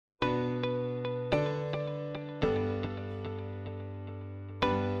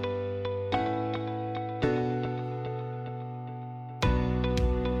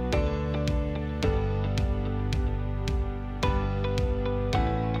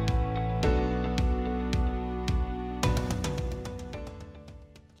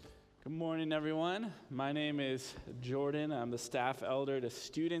morning, everyone. My name is Jordan. I'm the staff elder to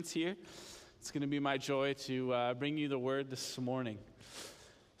students here. It's going to be my joy to bring you the word this morning.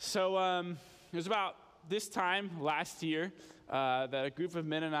 So it was about this time last year that a group of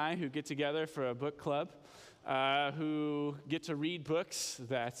men and I who get together for a book club, who get to read books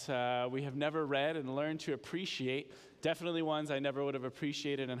that we have never read and learn to appreciate, definitely ones I never would have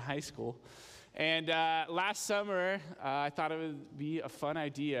appreciated in high school. And last summer, I thought it would be a fun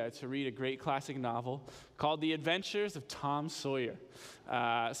idea to read a great classic novel called The Adventures of Tom Sawyer,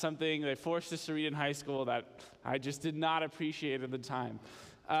 something they forced us to read in high school that I just did not appreciate at the time.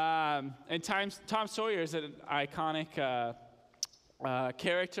 And Tom Sawyer is an iconic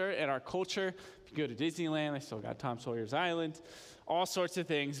character in our culture. If you go to Disneyland, they still got Tom Sawyer's Island, all sorts of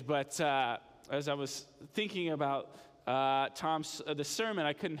things. But as I was thinking about the sermon,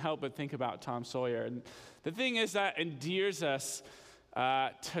 I couldn't help but think about Tom Sawyer. And the thing is that endears us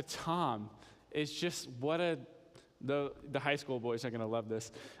to Tom is just the high school boys are going to love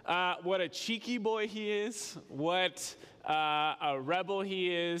this. What a cheeky boy he is, what a rebel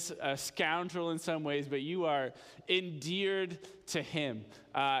he is, a scoundrel in some ways, but you are endeared to him.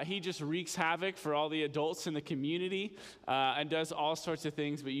 He just wreaks havoc for all the adults in the community and does all sorts of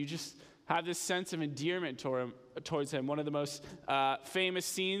things, but you just have this sense of endearment towards him. One of the most famous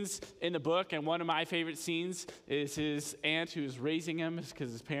scenes in the book, and one of my favorite scenes, is his aunt who's raising him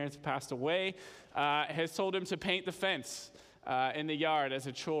because his parents passed away, has told him to paint the fence in the yard as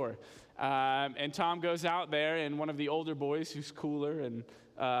a chore. And Tom goes out there, and one of the older boys who's cooler and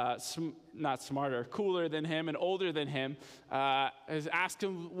not smarter, cooler than him and older than him, has asked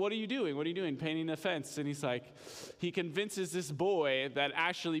him, what are you doing? What are you doing? Painting the fence. And he's like, he convinces this boy that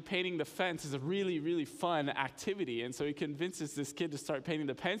actually painting the fence is a really, really fun activity. And so he convinces this kid to start painting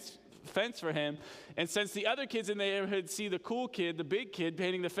the fence for him. And since the other kids in the neighborhood see the cool kid, the big kid,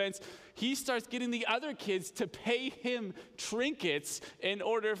 painting the fence, he starts getting the other kids to pay him trinkets in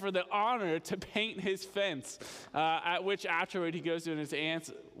order for the honor to paint his fence. At which afterward he goes to his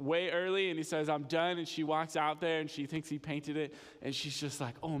aunt's way early and he says, I'm done. And she walks out there and she thinks he painted it. And she's just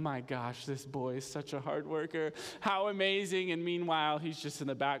like, oh my gosh, this boy is such a hard worker. How amazing. And meanwhile, he's just in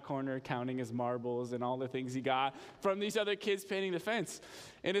the back corner counting his marbles and all the things he got from these other kids painting the fence.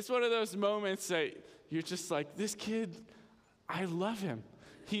 And it's one of those moments that you're just like, this kid, I love him.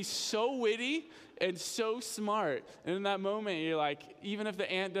 He's so witty and so smart. And in that moment, you're like, even if the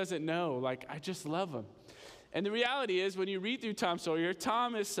aunt doesn't know, like, I just love him. And the reality is, when you read through Tom Sawyer,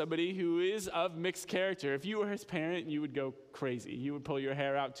 Tom is somebody who is of mixed character. If you were his parent, you would go crazy. You would pull your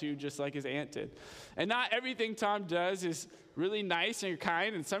hair out too, just like his aunt did. And not everything Tom does is really nice and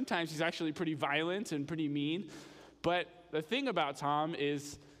kind, and sometimes he's actually pretty violent and pretty mean. But the thing about Tom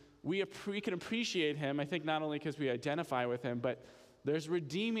is we can appreciate him, I think, not only because we identify with him, but there's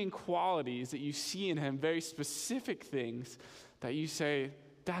redeeming qualities that you see in him, very specific things that you say,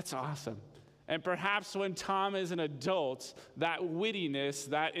 that's awesome. And perhaps when Tom is an adult, that wittiness,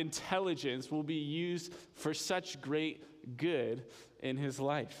 that intelligence will be used for such great good in his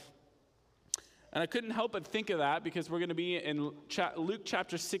life. And I couldn't help but think of that because we're going to be in Luke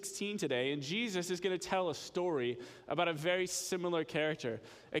chapter 16 today, and Jesus is going to tell a story about a very similar character.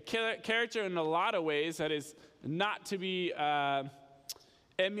 A character in a lot of ways that is not to be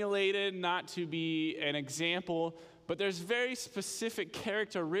emulated, not to be an example, but there's very specific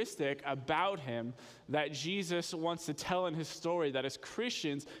characteristic about him that Jesus wants to tell in his story that as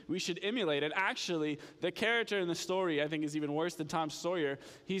Christians we should emulate. And actually, the character in the story I think is even worse than Tom Sawyer.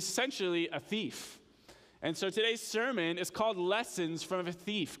 He's essentially a thief. And so today's sermon is called Lessons from a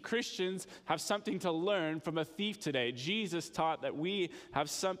Thief. Christians have something to learn from a thief today. Jesus taught that we have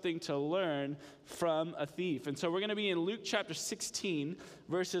something to learn from a thief. And so we're going to be in Luke chapter 16,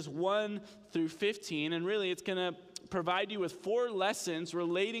 verses 1 through 15. And really it's going to provide you with 4 lessons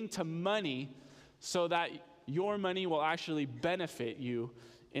relating to money so that your money will actually benefit you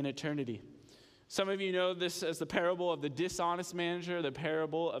in eternity. Some of you know this as the parable of the dishonest manager, the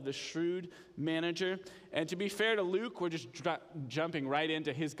parable of the shrewd manager. And to be fair to Luke, we're just jumping right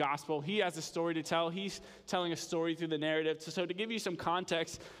into his gospel. He has a story to tell. He's telling a story through the narrative. So to give you some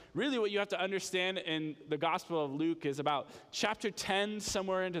context, really what you have to understand in the Gospel of Luke is about chapter 10,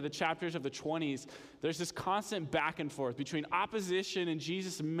 somewhere into the chapters of the 20s, there's this constant back and forth between opposition in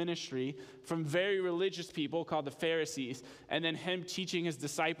Jesus' ministry from very religious people called the Pharisees, and then him teaching his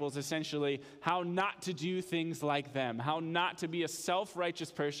disciples essentially how not to do things like them, how not to be a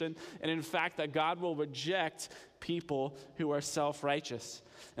self-righteous person, and in fact that God will reject people who are self-righteous.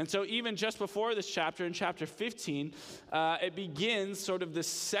 And so even just before this chapter, in chapter 15, it begins sort of this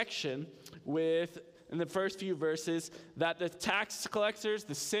section with in the first few verses that the tax collectors,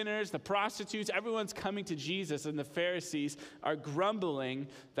 the sinners, the prostitutes, everyone's coming to Jesus, and the Pharisees are grumbling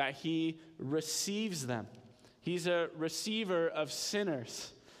that he receives them. He's a receiver of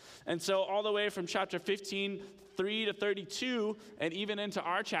sinners. And so all the way from chapter 15, 3 to 32, and even into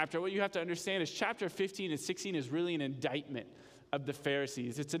our chapter, what you have to understand is chapter 15 and 16 is really an indictment of the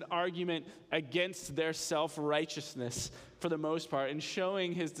Pharisees. It's an argument against their self-righteousness for the most part, and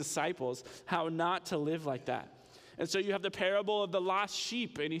showing his disciples how not to live like that. And so you have the parable of the lost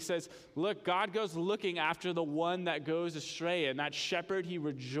sheep, and he says, look, God goes looking after the one that goes astray, and that shepherd, he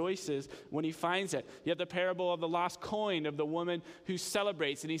rejoices when he finds it. You have the parable of the lost coin, of the woman who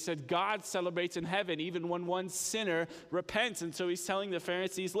celebrates, and he said, God celebrates in heaven even when one sinner repents. And so he's telling the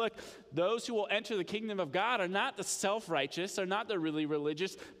Pharisees, look, those who will enter the kingdom of God are not the self-righteous, are not the really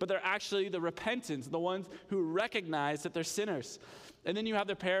religious, but they're actually the repentants, the ones who recognize that they're sinners. And then you have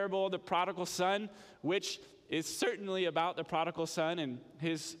the parable of the prodigal son, which is certainly about the prodigal son and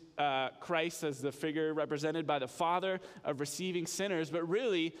his Christ as the figure represented by the father of receiving sinners. But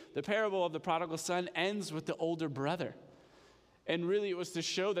really, the parable of the prodigal son ends with the older brother. And really, it was to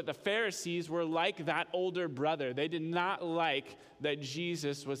show that the Pharisees were like that older brother. They did not like that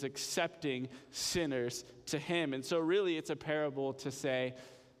Jesus was accepting sinners to him. And so really, it's a parable to say,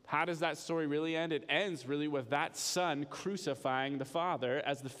 how does that story really end? It ends really with that son crucifying the father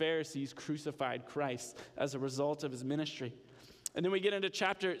as the Pharisees crucified Christ as a result of his ministry. And then we get into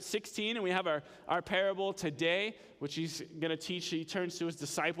chapter 16, and we have our parable today, which he's going to teach. He turns to his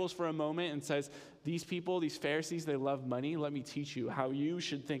disciples for a moment and says, these people, these Pharisees, they love money. Let me teach you how you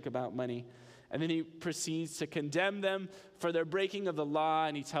should think about money. And then he proceeds to condemn them for their breaking of the law,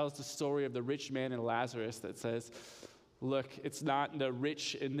 and he tells the story of the rich man and Lazarus that says, look, it's not the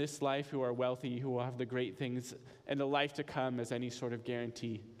rich in this life who are wealthy who will have the great things and the life to come as any sort of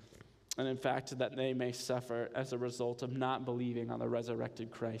guarantee. And in fact, that they may suffer as a result of not believing on the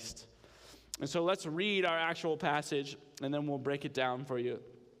resurrected Christ. And so let's read our actual passage, and then we'll break it down for you.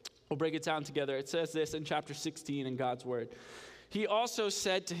 We'll break it down together. It says this in chapter 16 in God's word. He also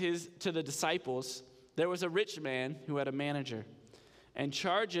said to the disciples, there was a rich man who had a manager, and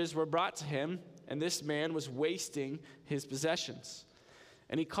charges were brought to him, and this man was wasting his possessions.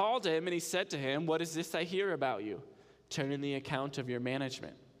 And he called him, and he said to him, what is this I hear about you? Turn in the account of your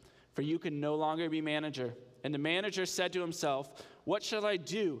management, for you can no longer be manager. And the manager said to himself, what shall I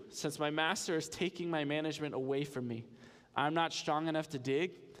do, since my master is taking my management away from me? I'm not strong enough to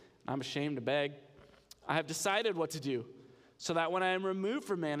dig. I'm ashamed to beg. I have decided what to do, so that when I am removed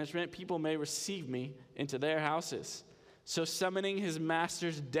from management, people may receive me into their houses. So summoning his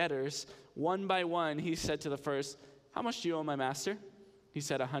master's debtors, one by one, he said to the first, how much do you owe my master? He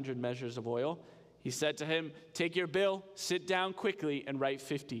said, 100 measures of oil. He said to him, take your bill, sit down quickly, and write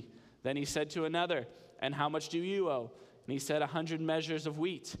 50. Then he said to another, and how much do you owe? And he said, 100 measures of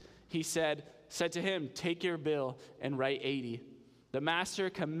wheat. He said to him, take your bill and write 80. The master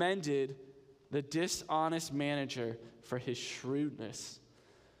commended the dishonest manager for his shrewdness.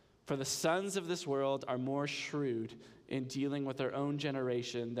 For the sons of this world are more shrewd in dealing with their own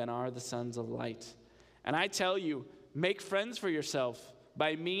generation than are the sons of light. And I tell you, make friends for yourself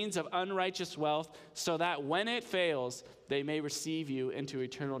by means of unrighteous wealth, so that when it fails, they may receive you into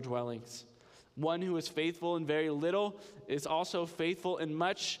eternal dwellings. One who is faithful in very little is also faithful in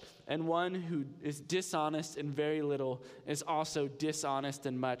much, and one who is dishonest in very little is also dishonest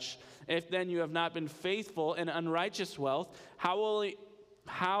in much. If then you have not been faithful in unrighteous wealth,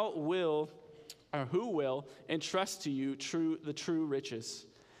 who will entrust to you the true riches?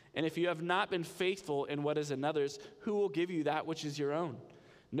 And if you have not been faithful in what is another's, who will give you that which is your own?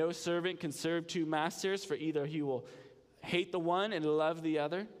 No servant can serve two masters, for either he will hate the one and love the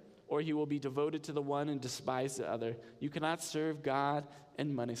other, or he will be devoted to the one and despise the other. You cannot serve God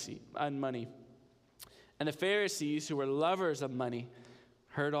and money. And the Pharisees, who were lovers of money,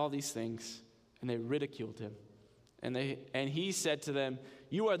 heard all these things, and they ridiculed him. And he said to them,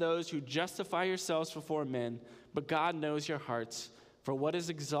 you are those who justify yourselves before men, but God knows your hearts. For what is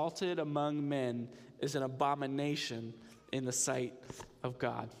exalted among men is an abomination in the sight of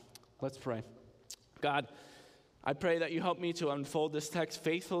God. Let's pray. God, I pray that you help me to unfold this text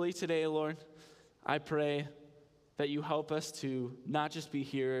faithfully today, Lord. I pray that you help us to not just be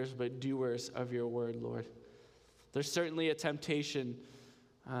hearers, but doers of your word, Lord. There's certainly a temptation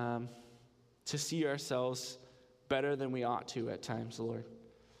to see ourselves better than we ought to at times, Lord.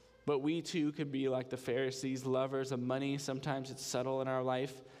 But we too could be like the Pharisees, lovers of money. Sometimes it's subtle in our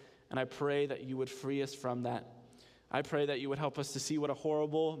life. And I pray that you would free us from that. I pray that you would help us to see what a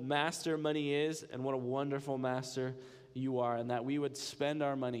horrible master money is and what a wonderful master you are, and that we would spend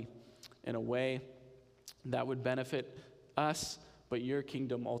our money in a way that would benefit us, but your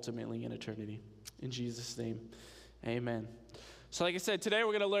kingdom ultimately in eternity. In Jesus' name, amen. So like I said, today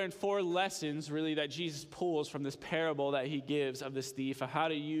we're going to learn 4 lessons really that Jesus pulls from this parable that he gives of this thief, of how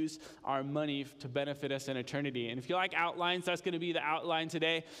to use our money to benefit us in eternity. And if you like outlines, that's going to be the outline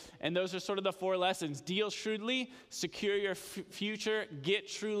today. And those are sort of the 4 lessons. Deal shrewdly, secure your future, get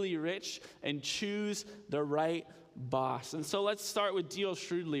truly rich, and choose the right boss. And so let's start with deal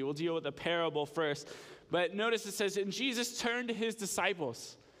shrewdly. We'll deal with the parable first. But notice it says, and Jesus turned to his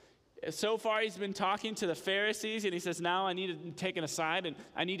disciples. So far, he's been talking to the Pharisees, and he says, now I need to take an aside, and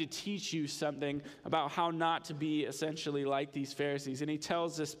I need to teach you something about how not to be essentially like these Pharisees. And he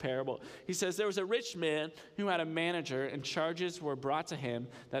tells this parable. He says, there was a rich man who had a manager, and charges were brought to him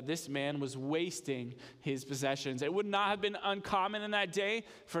that this man was wasting his possessions. It would not have been uncommon in that day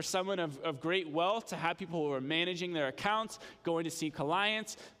for someone of great wealth to have people who were managing their accounts, going to see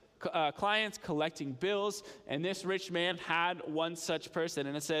clients, collecting bills, and this rich man had one such person.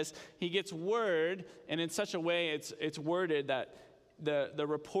 And it says he gets word, and in such a way it's worded that the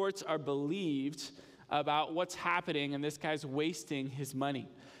reports are believed about what's happening, and this guy's wasting his money.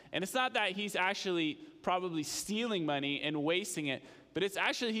 And it's not that he's actually probably stealing money and wasting it, but it's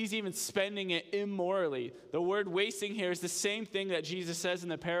actually he's even spending it immorally. The word wasting here is the same thing that Jesus says in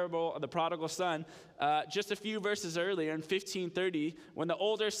the parable of the prodigal son just a few verses earlier in 15:30, when the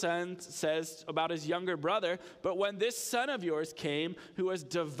older son says about his younger brother, but when this son of yours came who has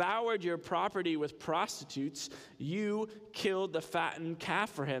devoured your property with prostitutes, you killed the fattened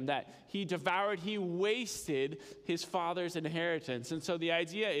calf for him. That he devoured, he wasted his father's inheritance. And so the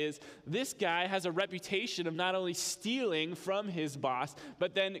idea is this guy has a reputation of not only stealing from his boss,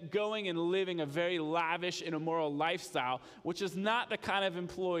 but then going and living a very lavish and immoral lifestyle, which is not the kind of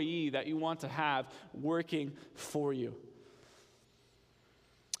employee that you want to have working for you.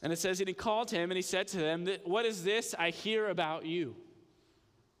 And it says, and he called him and he said to them, what is this I hear about you?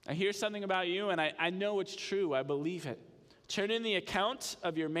 I hear something about you, and I know it's true. I believe it. Turn in the account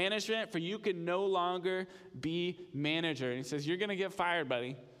of your management, for you can no longer be manager. And he says, you're going to get fired,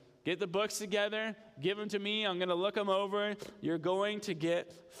 buddy. Get the books together. Give them to me. I'm going to look them over. You're going to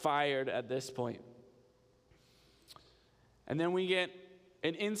get fired at this point. And then we get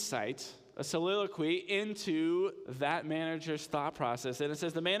an insight, a soliloquy into that manager's thought process. And it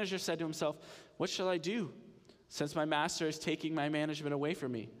says, the manager said to himself, what shall I do, since my master is taking my management away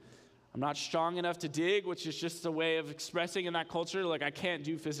from me? I'm not strong enough to dig, which is just a way of expressing in that culture, like I can't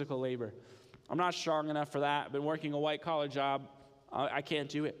do physical labor. I'm not strong enough for that. I've been working a white-collar job. I can't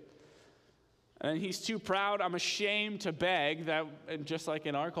do it. And he's too proud. I'm ashamed to beg. That, and just like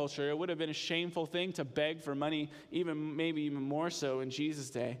in our culture, it would have been a shameful thing to beg for money, maybe even more so in Jesus'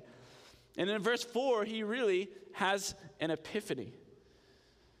 day. And in verse 4, he really has an epiphany.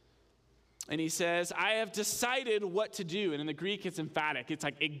 And he says, I have decided what to do. And in the Greek, it's emphatic. It's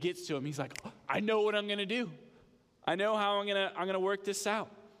like it gets to him. He's like, oh, I know what I'm going to do. I know how I'm going to work this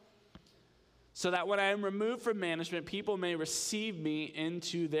out. So that when I am removed from management, people may receive me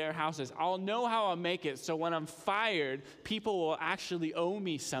into their houses. I'll know how I'll make it. So when I'm fired, people will actually owe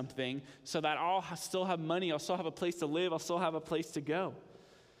me something so that I'll still have money. I'll still have a place to live. I'll still have a place to go.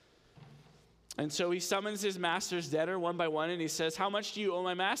 And so he summons his master's debtor one by one, and he says, how much do you owe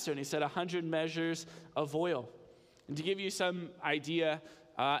my master? And he said, 100 measures of oil. And to give you some idea,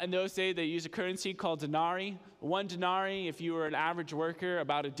 in those days, they used a currency called denarii. 1 denarii, if you were an average worker,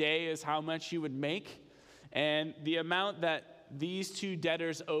 about a day is how much you would make. And the amount that these two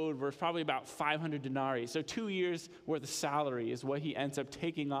debtors owed was probably about 500 denarii. So 2 years' worth of salary is what he ends up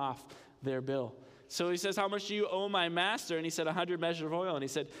taking off their bill. So he says, how much do you owe my master? And he said, 100 measures of oil. And he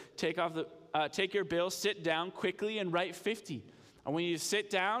said, take your bill, sit down quickly, and write 50. And when you sit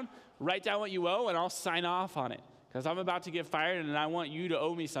down, write down what you owe, and I'll sign off on it. Because I'm about to get fired, and I want you to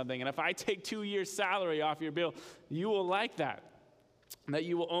owe me something. And if I take 2 years' salary off your bill, you will like that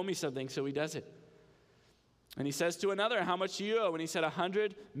you will owe me something. So he does it. And he says to another, how much do you owe? And he said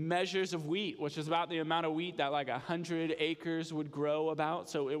 100 measures of wheat, which is about the amount of wheat that like 100 acres would grow about.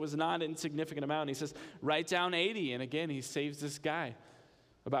 So it was not an insignificant amount. And he says, write down 80. And again, he saves this guy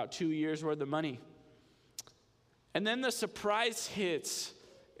about 2 years' worth of money. And then the surprise hits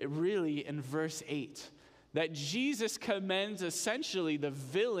really in verse 8. That Jesus commends essentially the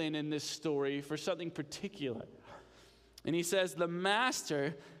villain in this story for something particular. And he says, the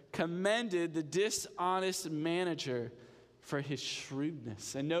master commended the dishonest manager for his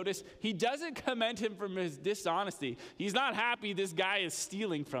shrewdness. And notice, he doesn't commend him for his dishonesty. He's not happy this guy is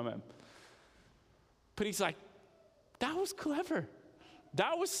stealing from him. But he's like, that was clever.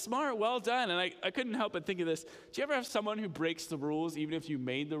 That was smart, well done. And I couldn't help but think of this. Do you ever have someone who breaks the rules, even if you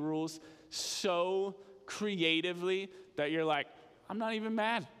made the rules, so creatively that you're like, I'm not even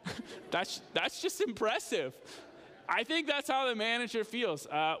mad. That's just impressive. I think that's how the manager feels.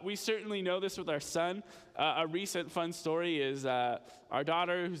 We certainly know this with our son. A recent fun story is our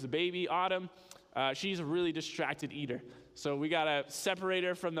daughter, who's a baby, Autumn. She's a really distracted eater. So we got to separate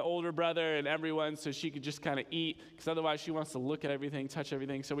her from the older brother and everyone so she could just kind of eat, because otherwise she wants to look at everything, touch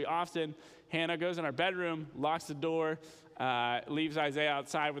everything. So Hannah goes in our bedroom, locks the door, leaves Isaiah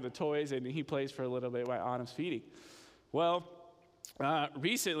outside with the toys, and he plays for a little bit while Autumn's feeding. Well,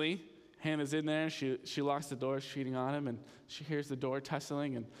 recently, Hannah's in there, she locks the door, she's feeding Autumn, and she hears the door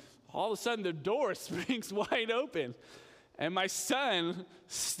tussling, and all of a sudden the door springs wide open. And my son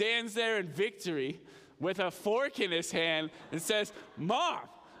stands there in victory with a fork in his hand and says, Mom,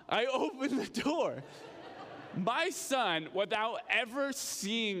 I opened the door. My son, without ever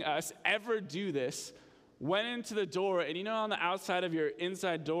seeing us ever do this, went into the door, and on the outside of your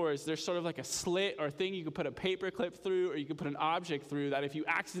inside doors, there's sort of like a slit or thing you could put a paper clip through, or you could put an object through that if you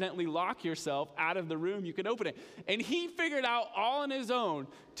accidentally lock yourself out of the room, you can open it. And he figured out all on his own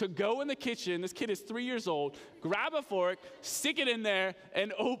to go in the kitchen. This kid is 3 years old, grab a fork, stick it in there,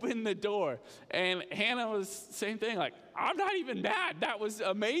 and open the door. And Hannah was same thing, like, I'm not even mad. That was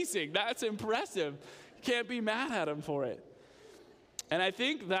amazing. That's impressive. Can't be mad at him for it. And I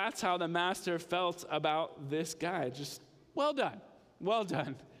think that's how the master felt about this guy. Just, well done. Well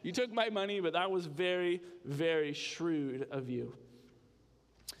done. You took my money, but that was very, very shrewd of you.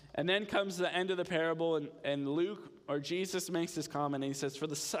 And then comes the end of the parable, and Luke, or Jesus, makes this comment, and he says, for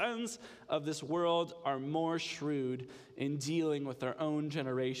the sons of this world are more shrewd in dealing with their own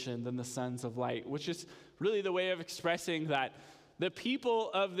generation than the sons of light, which is really the way of expressing that the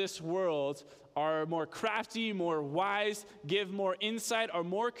people of this world are more crafty, more wise, give more insight, are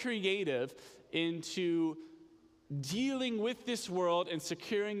more creative into dealing with this world and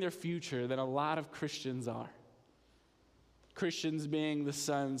securing their future than a lot of Christians are. Christians being the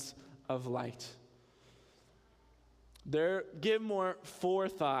sons of light. They give more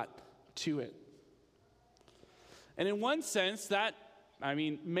forethought to it. And in one sense, that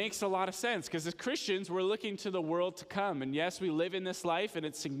makes a lot of sense, because as Christians, we're looking to the world to come. And yes, we live in this life and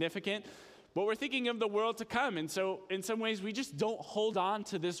it's significant, but we're thinking of the world to come. And so in some ways, we just don't hold on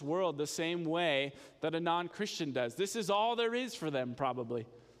to this world the same way that a non-Christian does. This is all there is for them, probably.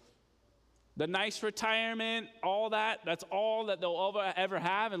 The nice retirement, all that's all that they'll ever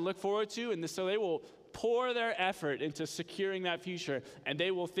have and look forward to. And so they will pour their effort into securing that future. And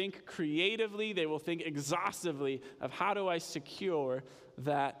they will think creatively, they will think exhaustively of how do I secure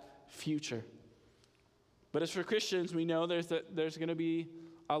that future. But as for Christians, we know there's going to be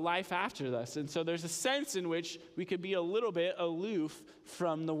a life after this. And so there's a sense in which we could be a little bit aloof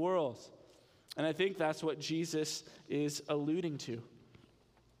from the world. And I think that's what Jesus is alluding to.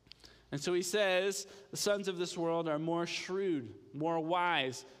 And so he says, the sons of this world are more shrewd, more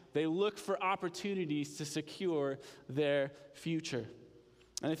wise. They look for opportunities to secure their future.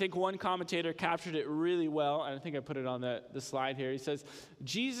 And I think one commentator captured it really well, and I think I put it on the slide here. He says,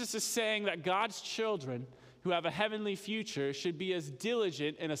 Jesus is saying that God's children who have a heavenly future should be as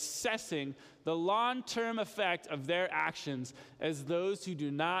diligent in assessing the long-term effect of their actions as those who do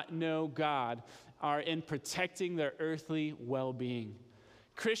not know God are in protecting their earthly well-being.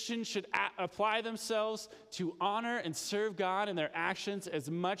 Christians should apply themselves to honor and serve God in their actions as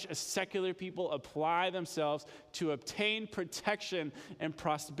much as secular people apply themselves to obtain protection and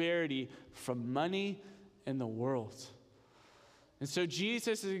prosperity from money and the world. And so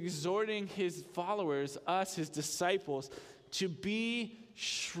Jesus is exhorting his followers, us, his disciples, to be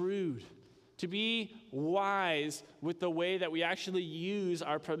shrewd, to be wise with the way that we actually use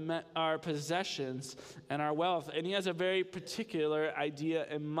our possessions and our wealth. And he has a very particular idea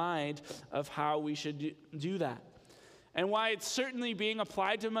in mind of how we should do that. And why it's certainly being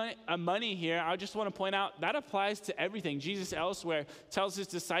applied to money here, I just want to point out that applies to everything. Jesus elsewhere tells his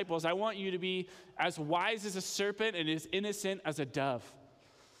disciples, I want you to be as wise as a serpent and as innocent as a dove.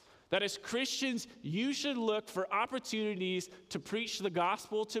 That as Christians, you should look for opportunities to preach the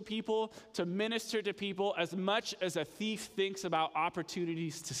gospel to people, to minister to people, as much as a thief thinks about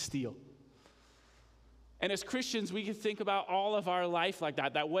opportunities to steal. And as Christians, we can think about all of our life like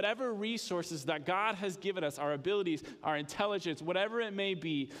that whatever resources that God has given us, our abilities, our intelligence, whatever it may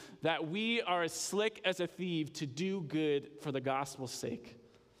be, that we are as slick as a thief to do good for the gospel's sake.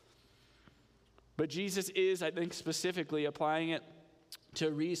 But Jesus is, I think, specifically applying it to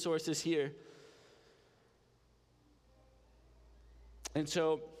resources here. And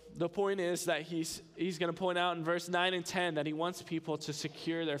so the point is that he's going to point out in verse 9 and 10 that he wants people to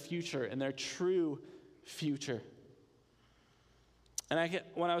secure their future and their true future. And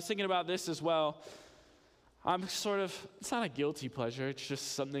when I was thinking about this as well, It's not a guilty pleasure, it's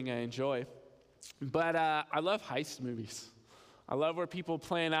just something I enjoy. But I love heist movies. I love where people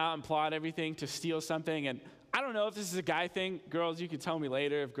plan out and plot everything to steal something. And I don't know if this is a guy thing. Girls, you can tell me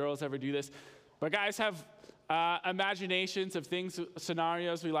later if girls ever do this. But guys have imaginations of things,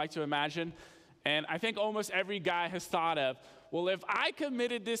 scenarios we like to imagine. And I think almost every guy has thought of, well, if I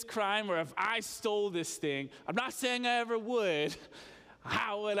committed this crime or if I stole this thing, I'm not saying I ever would,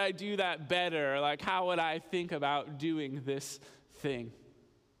 how would I do that better? Like, how would I think about doing this thing?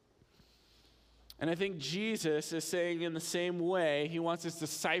 And I think Jesus is saying in the same way, he wants his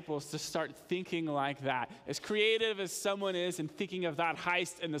disciples to start thinking like that. As creative as someone is in thinking of that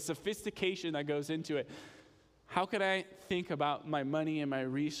heist and the sophistication that goes into it, how could I think about my money and my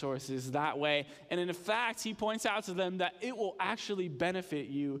resources that way? And in fact, he points out to them that it will actually benefit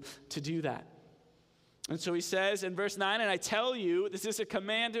you to do that. And so he says in verse 9, and I tell you, this is a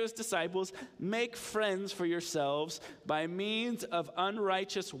command to his disciples, make friends for yourselves by means of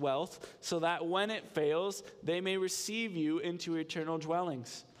unrighteous wealth, so that when it fails, they may receive you into eternal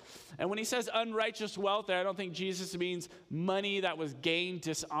dwellings. And when he says unrighteous wealth there, I don't think Jesus means money that was gained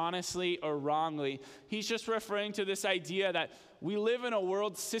dishonestly or wrongly. He's just referring to this idea that we live in a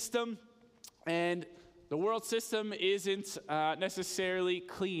world system, and the world system isn't necessarily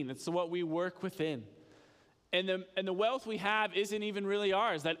clean. It's what we work within. And the wealth we have isn't even really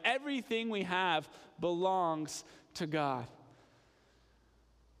ours, that everything we have belongs to God.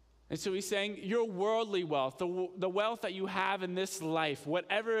 And so he's saying your worldly wealth, the wealth that you have in this life,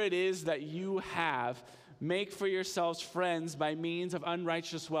 whatever it is that you have, make for yourselves friends by means of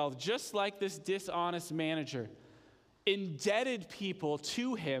unrighteous wealth, just like this dishonest manager indebted people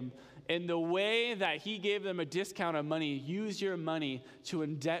to him in the way that he gave them a discount on money. Use your money to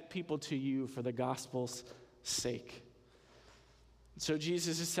indebt people to you for the gospel's sake. So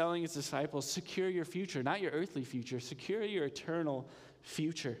Jesus is telling his disciples, secure your future, not your earthly future, secure your eternal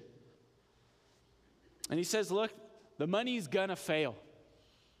future. And he says, look, the money's gonna fail.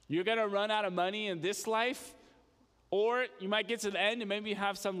 You're gonna run out of money in this life, or you might get to the end and maybe you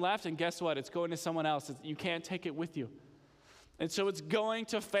have some left, and guess what? It's going to someone else. You can't take it with you. And so it's going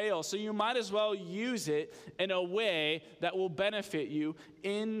to fail. So you might as well use it in a way that will benefit you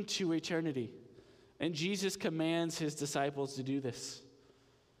into eternity. And Jesus commands his disciples to do this.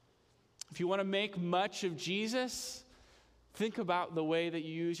 If you want to make much of Jesus, think about the way that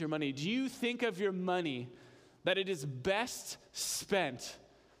you use your money. Do you think of your money that it is best spent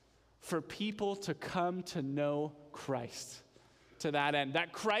for people to come to know Christ to that end?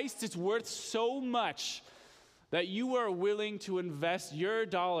 That Christ is worth so much that you are willing to invest your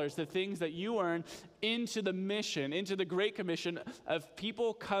dollars, the things that you earn, into the mission, into the Great Commission of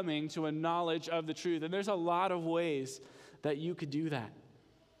people coming to a knowledge of the truth. And there's a lot of ways that you could do that.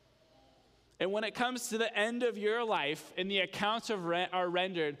 And when it comes to the end of your life and the accounts are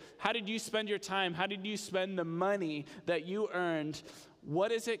rendered, how did you spend your time? How did you spend the money that you earned?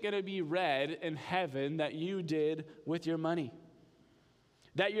 What is it going to be read in heaven that you did with your money?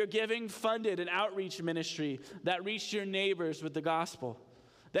 That your giving funded an outreach ministry that reached your neighbors with the gospel.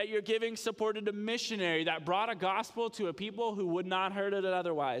 That your giving supported a missionary that brought a gospel to a people who would not heard it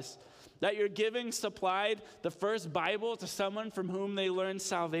otherwise. That your giving supplied the first Bible to someone from whom they learned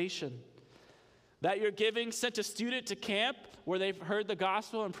salvation. That your giving sent a student to camp where they've heard the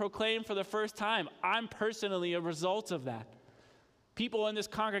gospel and proclaimed for the first time. I'm personally a result of that. People in this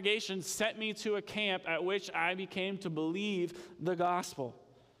congregation sent me to a camp at which I became to believe the gospel.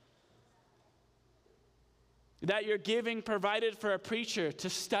 That your giving provided for a preacher to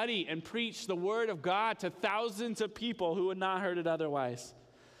study and preach the word of God to thousands of people who had not heard it otherwise.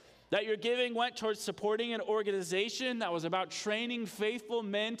 That your giving went towards supporting an organization that was about training faithful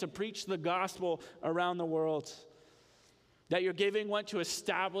men to preach the gospel around the world. That your giving went to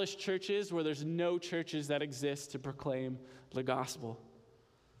establish churches where there's no churches that exist to proclaim the gospel.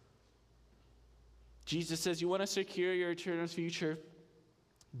 Jesus says, you want to secure your eternal future?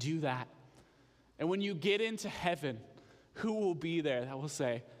 Do that. And when you get into heaven, who will be there that will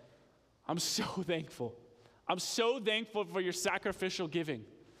say, I'm so thankful. I'm so thankful for your sacrificial giving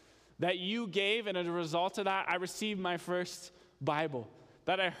that you gave, and as a result of that, I received my first Bible.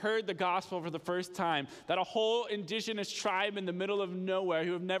 That I heard the gospel for the first time, that a whole indigenous tribe in the middle of nowhere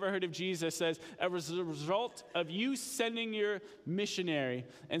who have never heard of Jesus says, as a result of you sending your missionary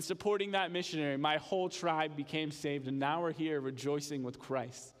and supporting that missionary, my whole tribe became saved, and now we're here rejoicing with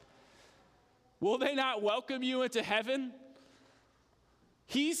Christ. Will they not welcome you into heaven?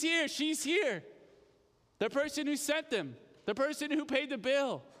 He's here, she's here. The person who sent them, the person who paid the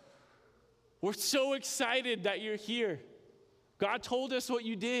bill. We're so excited that you're here. God told us what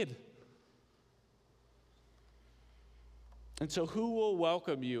you did. And so who will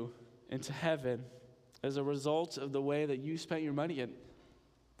welcome you into heaven as a result of the way that you spent your money? And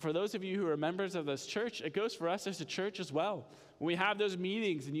for those of you who are members of this church, it goes for us as a church as well. When we have those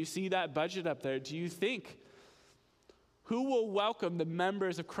meetings and you see that budget up there, do you think, who will welcome the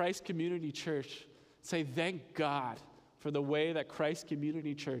members of Christ Community Church? Say, thank God for the way that Christ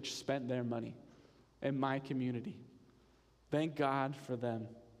Community Church spent their money in my community. Thank God for them.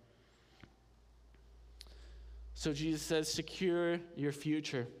 So Jesus says, secure your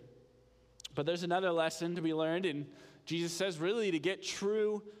future. But there's another lesson to be learned, and Jesus says really to get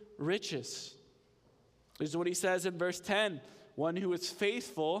true riches. This is what he says in verse 10. One who is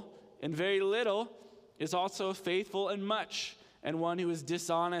faithful in very little is also faithful in much, and one who is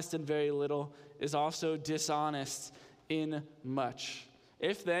dishonest in very little is also dishonest in much.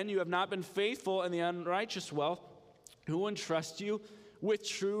 If then you have not been faithful in the unrighteous wealth, who will entrust you with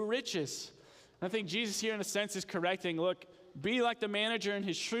true riches? I think Jesus here, in a sense, is correcting, look, be like the manager in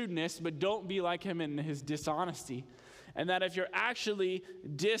his shrewdness, but don't be like him in his dishonesty. And that if you're actually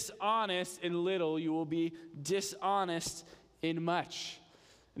dishonest in little, you will be dishonest in much.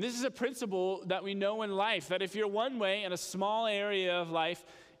 And this is a principle that we know in life, that if you're one way in a small area of life,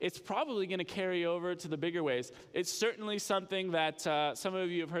 it's probably going to carry over to the bigger ways. It's certainly something that some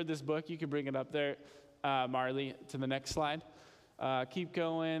of you have heard this book. You can bring it up there, Marley, to the next slide. Keep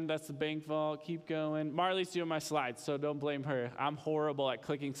going. That's the bank vault. Keep going. Marley's doing my slides, so don't blame her. I'm horrible at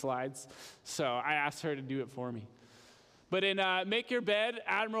clicking slides, so I asked her to do it for me. But in Make Your Bed,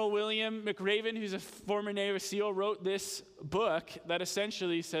 Admiral William McRaven, who's a former Navy SEAL, wrote this book that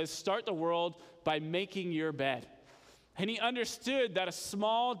essentially says, start the world by making your bed. And he understood that a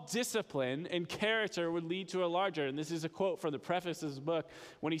small discipline and character would lead to a larger. And this is a quote from the preface of his book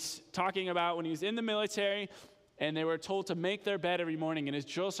when he's talking about when he was in the military and they were told to make their bed every morning. And his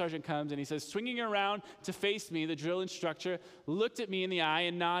drill sergeant comes and he says, swinging around to face me, the drill instructor looked at me in the eye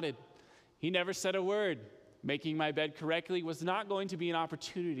and nodded. He never said a word. Making my bed correctly was not going to be an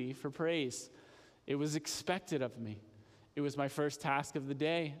opportunity for praise. It was expected of me. It was my first task of the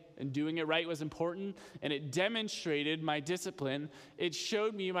day, and doing it right was important, and it demonstrated my discipline. It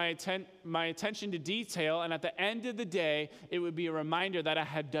showed me my attention to detail, and at the end of the day, it would be a reminder that I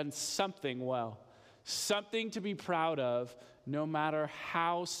had done something well, something to be proud of, no matter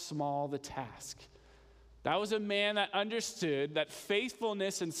how small the task. That was a man that understood that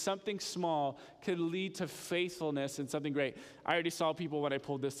faithfulness in something small could lead to faithfulness in something great. I already saw people when I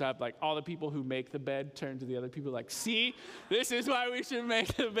pulled this up, like all the people who make the bed turn to the other people like, see, this is why we should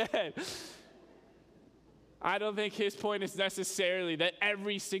make the bed. I don't think his point is necessarily that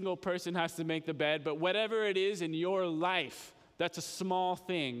every single person has to make the bed, but whatever it is in your life, that's a small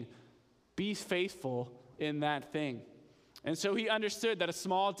thing. Be faithful in that thing. And so he understood that a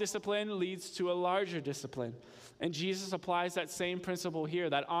small discipline leads to a larger discipline. And Jesus applies that same principle here,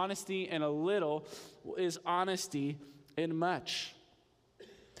 that honesty in a little is honesty in much.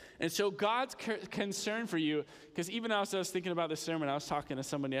 And so God's concern for you, because even as I was thinking about this sermon, I was talking to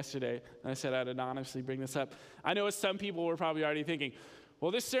someone yesterday, and I said I'd anonymously bring this up. I know some people were probably already thinking, well,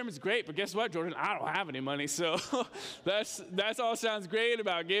 this sermon's great, but guess what, Jordan? I don't have any money, so that's all sounds great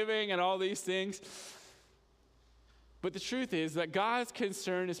about giving and all these things. But the truth is that God's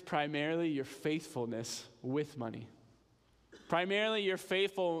concern is primarily your faithfulness with money. Primarily your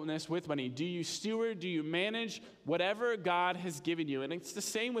faithfulness with money. Do you steward, do you manage whatever God has given you? And it's the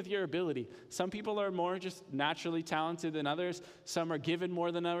same with your ability. Some people are more just naturally talented than others. Some are given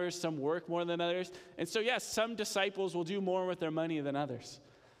more than others. Some work more than others. And so yes, some disciples will do more with their money than others.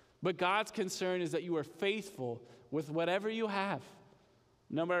 But God's concern is that you are faithful with whatever you have.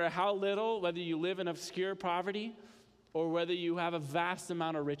 No matter how little, whether you live in obscure poverty, or whether you have a vast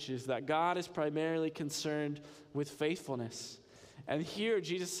amount of riches, that God is primarily concerned with faithfulness. And here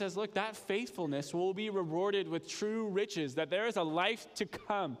Jesus says, look, that faithfulness will be rewarded with true riches, that there is a life to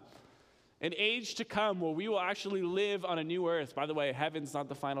come, an age to come where we will actually live on a new earth. By the way, heaven's not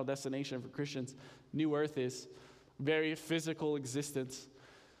the final destination for Christians. New earth is very physical existence.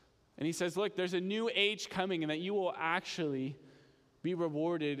 And he says, look, there's a new age coming and that you will actually be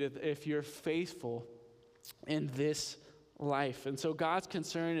rewarded if you're faithful in this life. And so God's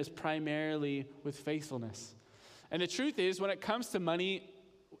concern is primarily with faithfulness. And the truth is, when it comes to money,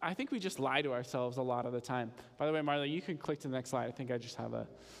 I think we just lie to ourselves a lot of the time. By the way, Marla, you can click to the next slide. I think I just have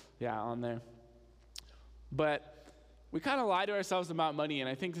on there. But we kind of lie to ourselves about money, and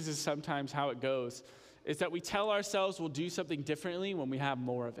I think this is sometimes how it goes, is that we tell ourselves we'll do something differently when we have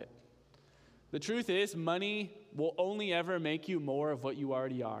more of it. The truth is, money will only ever make you more of what you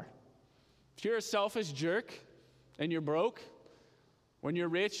already are. If you're a selfish jerk and you're broke, when you're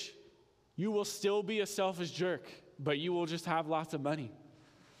rich, you will still be a selfish jerk but you will just have lots of money.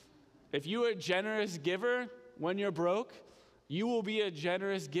 If you are a generous giver when you're broke, you will be a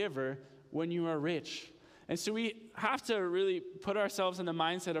generous giver when you are rich. And so we have to really put ourselves in the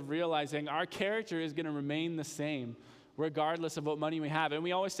mindset of realizing our character is going to remain the same regardless of what money we have. And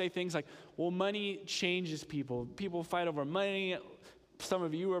we always say things like, well, money changes people. People fight over money. Some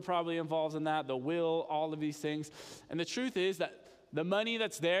of you are probably involved in that, the will, all of these things. And the truth is that the money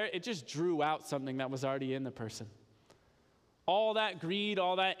that's there, it just drew out something that was already in the person. All that greed,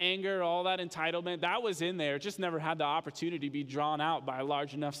 all that anger, all that entitlement, that was in there. It just never had the opportunity to be drawn out by a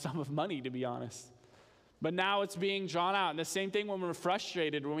large enough sum of money, to be honest. But now it's being drawn out. And the same thing when we're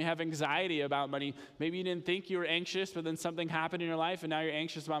frustrated, when we have anxiety about money. Maybe you didn't think you were anxious, but then something happened in your life and now you're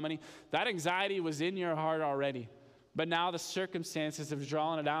anxious about money. That anxiety was in your heart already. But now the circumstances have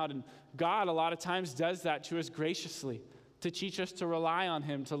drawn it out. And God a lot of times does that to us graciously, to teach us to rely on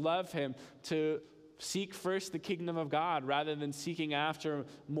him, to love him, to seek first the kingdom of God rather than seeking after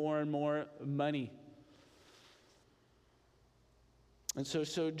more and more money. And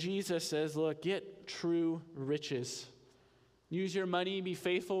so Jesus says, look, get true riches. Use your money, be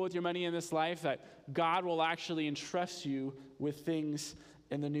faithful with your money in this life, that God will actually entrust you with things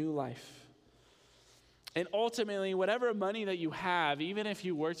in the new life. And ultimately, whatever money that you have, even if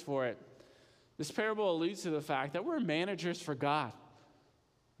you worked for it, this parable alludes to the fact that we're managers for God.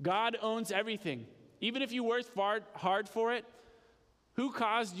 God owns everything. Even if you worked hard for it, who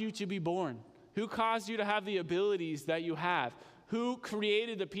caused you to be born? Who caused you to have the abilities that you have? Who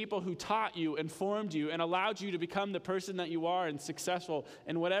created the people who taught you and formed you and allowed you to become the person that you are and successful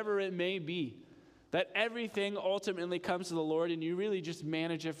and whatever it may be? That everything ultimately comes to the Lord and you really just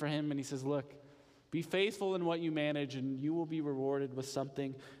manage it for him. And he says, look, be faithful in what you manage and you will be rewarded with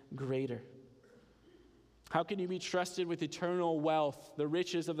something greater. How can you be trusted with eternal wealth, the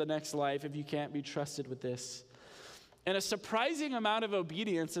riches of the next life, if you can't be trusted with this? And a surprising amount of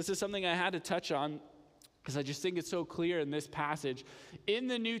obedience, this is something I had to touch on, because I just think it's so clear in this passage. In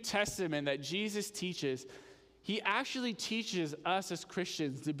the New Testament that Jesus teaches, he actually teaches us as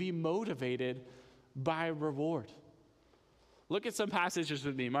Christians to be motivated by reward. Look at some passages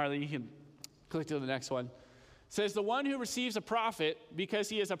with me. Marley, you can click to the next one. It says, the one who receives a prophet, because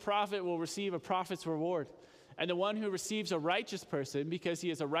he is a prophet, will receive a prophet's reward. And the one who receives a righteous person, because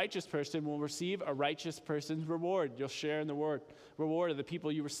he is a righteous person, will receive a righteous person's reward. You'll share in the reward of the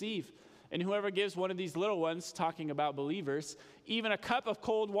people you receive. And whoever gives one of these little ones, talking about believers, even a cup of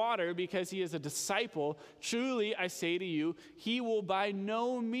cold water because he is a disciple, truly I say to you, he will by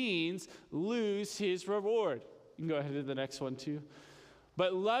no means lose his reward. You can go ahead to the next one too.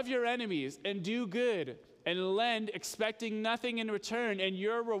 But love your enemies and do good and lend, expecting nothing in return, and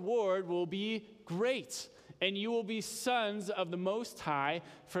your reward will be great. And you will be sons of the Most High,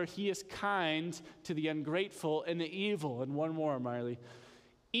 for he is kind to the ungrateful and the evil. And one more, Marley.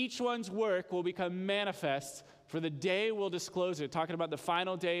 Each one's work will become manifest, for the day will disclose it. Talking about the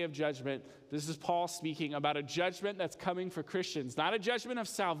final day of judgment. This is Paul speaking about a judgment that's coming for Christians. Not a judgment of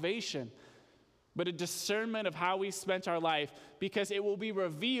salvation, but a discernment of how we spent our life, because it will be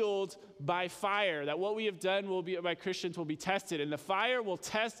revealed by fire, that what we have done will be by Christians will be tested. And the fire will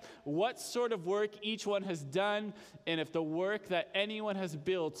test what sort of work each one has done, and if the work that anyone has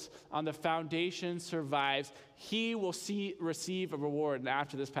built on the foundation survives, he will receive a reward. And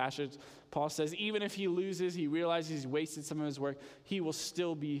after this passage, Paul says, even if he loses, he realizes he's wasted some of his work, he will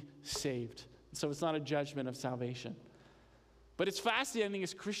still be saved. So it's not a judgment of salvation. But it's fascinating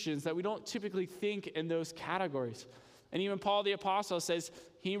as Christians that we don't typically think in those categories. And even Paul the Apostle says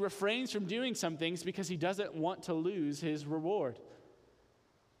he refrains from doing some things because he doesn't want to lose his reward.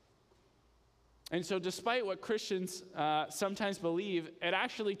 And so despite what Christians sometimes believe, it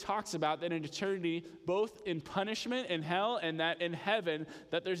actually talks about that in eternity, both in punishment in hell and that in heaven,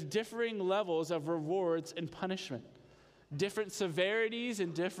 that there's differing levels of rewards and punishment. Different severities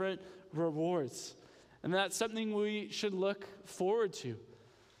and different rewards. And that's something we should look forward to.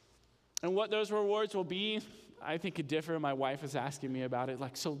 And what those rewards will be, I think could differ. My wife is asking me about it.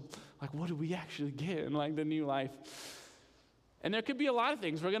 What do we actually get in the new life? And there could be a lot of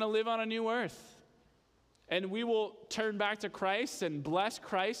things. We're going to live on a new earth. And we will turn back to Christ and bless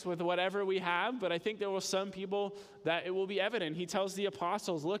Christ with whatever we have. But I think there will some people that it will be evident. He tells the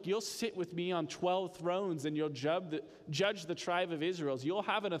apostles, look, you'll sit with me on 12 thrones and you'll judge the tribe of Israel. You'll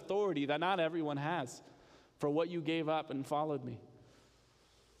have an authority that not everyone has for what you gave up and followed me.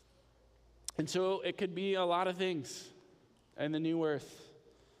 And so it could be a lot of things in the new earth.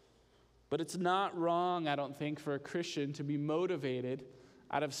 But it's not wrong, I don't think, for a Christian to be motivated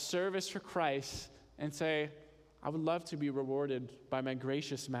out of service for Christ and say, I would love to be rewarded by my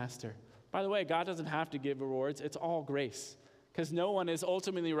gracious master By the way, God doesn't have to give rewards. It's all grace. Because no one is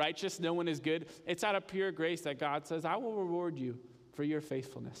ultimately righteous. No one is good. It's out of pure grace that God says, I will reward you for your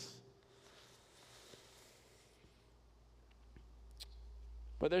faithfulness.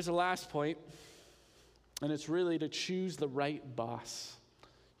 But there's a last point, and it's really to choose the right boss.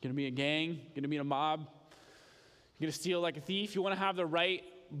 You're going to be a gang, you're going to be in a mob, you're going to steal like a thief. You want to have the right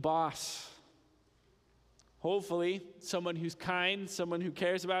boss. Hopefully, someone who's kind, someone who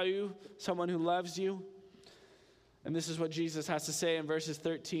cares about you, someone who loves you. And this is what Jesus has to say in verses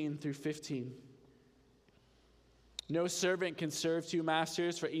 13 through 15. No servant can serve two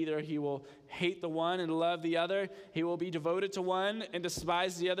masters, for either he will hate the one and love the other. He will be devoted to one and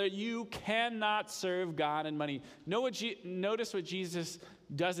despise the other. You cannot serve God and money. Notice what Jesus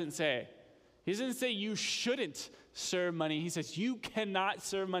doesn't say. He doesn't say you shouldn't serve money. He says you cannot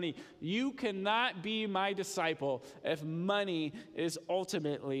serve money. You cannot be my disciple if money is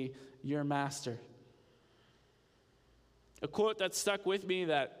ultimately your master. A quote that stuck with me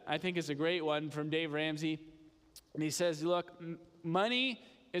that I think is a great one from Dave Ramsey. And he says, look, money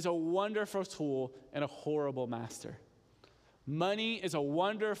is a wonderful tool and a horrible master. Money is a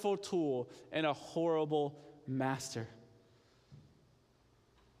wonderful tool and a horrible master.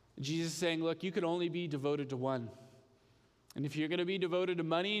 Jesus is saying, look, you can only be devoted to one. And if you're going to be devoted to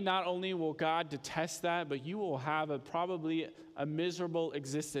money, not only will God detest that, but you will have probably a miserable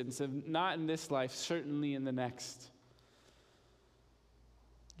existence, and not in this life, certainly in the next.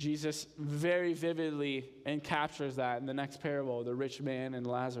 Jesus very vividly captures that in the next parable, the rich man and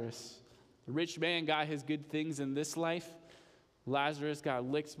Lazarus. The rich man got his good things in this life. Lazarus got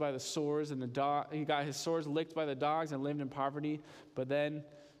licked by the sores and he got his sores licked by the dogs and lived in poverty. But then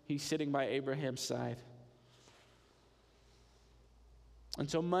he's sitting by Abraham's side. And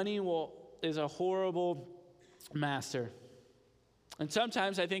so money is a horrible master. And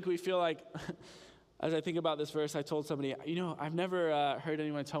sometimes I think we feel like, as I think about this verse, I told somebody, I've never heard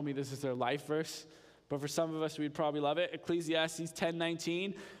anyone tell me this is their life verse, but for some of us, we'd probably love it. Ecclesiastes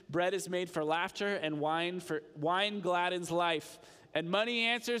 10:19, bread is made for laughter, and wine gladdens life, and money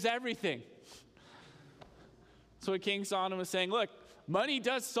answers everything. So what King Solomon was saying, look, money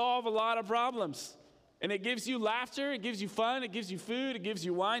does solve a lot of problems, and it gives you laughter, it gives you fun, it gives you food, it gives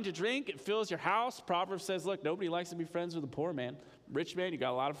you wine to drink, it fills your house. Proverbs says, look, nobody likes to be friends with a poor man. Rich man, you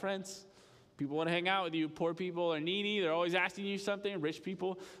got a lot of friends. People want to hang out with you. Poor people are needy. They're always asking you something. Rich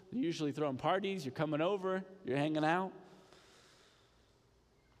people, they're usually throwing parties. You're coming over. You're hanging out.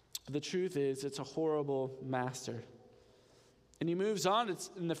 The truth is, it's a horrible master. And he moves on,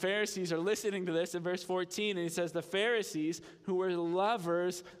 and the Pharisees are listening to this in verse 14, and he says, the Pharisees, who were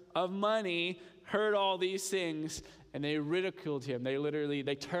lovers of money, heard all these things, and they ridiculed him.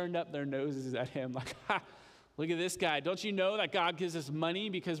 They turned up their noses at him like, ha! Look at this guy. Don't you know that God gives us money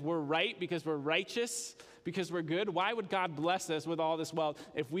because we're right, because we're righteous, because we're good? Why would God bless us with all this wealth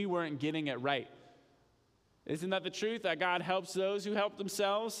if we weren't getting it right? Isn't that the truth, that God helps those who help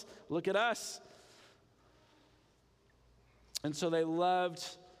themselves? Look at us. And so they loved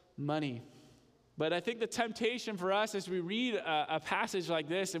money. But I think the temptation for us as we read a passage like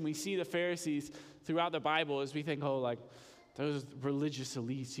this and we see the Pharisees throughout the Bible is we think, those religious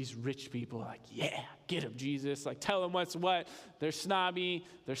elites, these rich people, like, yeah, get them, Jesus. Like, tell them what's what. They're snobby.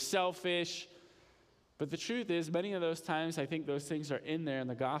 They're selfish. But the truth is, many of those times, I think those things are in there in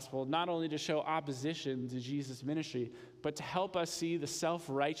the gospel, not only to show opposition to Jesus' ministry, but to help us see the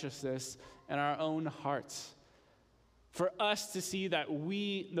self-righteousness in our own hearts. For us to see that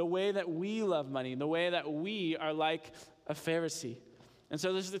the way that we love money, the way that we are like a Pharisee. And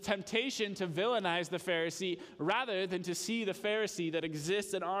so there's the temptation to villainize the Pharisee rather than to see the Pharisee that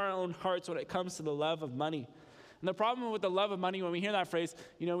exists in our own hearts when it comes to the love of money. And the problem with the love of money, when we hear that phrase,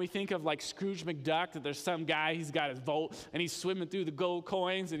 we think of like Scrooge McDuck, that there's some guy, he's got his vault, and he's swimming through the gold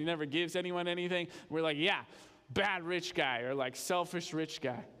coins, and he never gives anyone anything. We're like, yeah, bad rich guy, or like selfish rich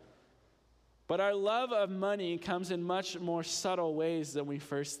guy. But our love of money comes in much more subtle ways than we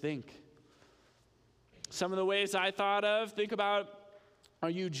first think. Some of the ways I thought of, think about, are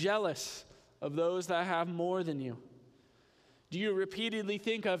you jealous of those that have more than you? Do you repeatedly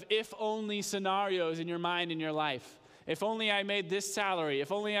think of if-only scenarios in your mind in your life? If only I made this salary.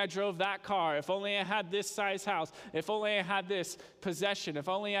 If only I drove that car. If only I had this size house. If only I had this possession. If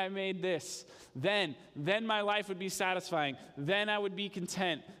only I made this. Then my life would be satisfying. Then I would be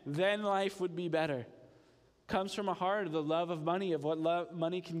content. Then life would be better. Comes from a heart of the love of money, of what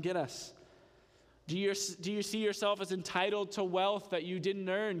money can get us. Do you see yourself as entitled to wealth that you didn't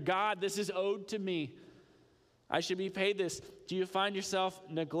earn? God, this is owed to me. I should be paid this. Do you find yourself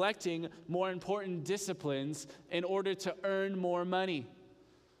neglecting more important disciplines in order to earn more money?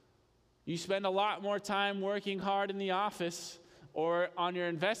 You spend a lot more time working hard in the office or on your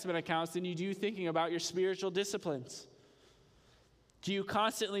investment accounts than you do thinking about your spiritual disciplines. Do you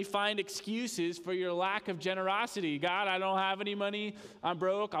constantly find excuses for your lack of generosity? God, I don't have any money. I'm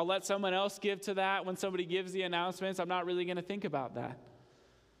broke. I'll let someone else give to that. When somebody gives the announcements, I'm not really going to think about that.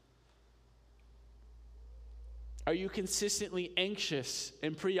 Are you consistently anxious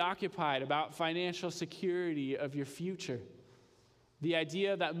and preoccupied about financial security of your future? The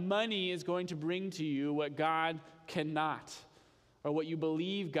idea that money is going to bring to you what God cannot, or what you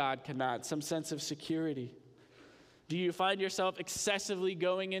believe God cannot, some sense of security. Do you find yourself excessively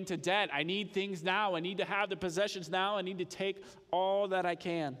going into debt? I need things now. I need to have the possessions now. I need to take all that I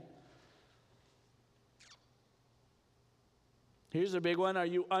can. Here's a big one. Are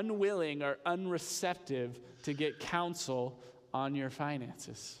you unwilling or unreceptive to get counsel on your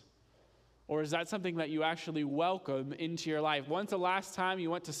finances? Or is that something that you actually welcome into your life? When's the last time you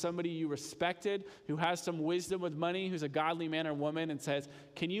went to somebody you respected, who has some wisdom with money, who's a godly man or woman, and says,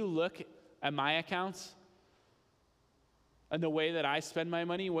 can you look at my accounts and the way that I spend my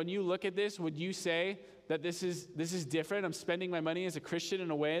money? When you look at this, would you say that this is different? I'm spending my money as a Christian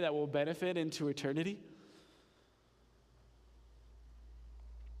in a way that will benefit into eternity?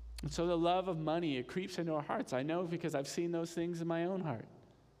 And so the love of money, it creeps into our hearts. I know because I've seen those things in my own heart.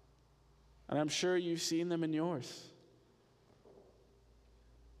 And I'm sure you've seen them in yours.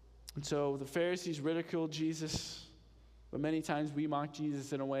 And so the Pharisees ridiculed Jesus, but many times we mock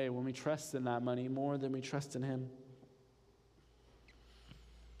Jesus in a way when we trust in that money more than we trust in him.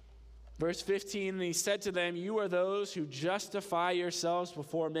 Verse 15, and he said to them, you are those who justify yourselves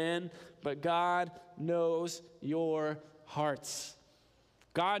before men, but God knows your hearts.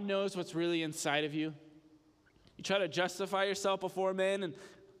 God knows what's really inside of you. You try to justify yourself before men, and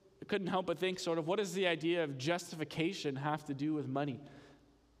I couldn't help but think sort of, what does the idea of justification have to do with money?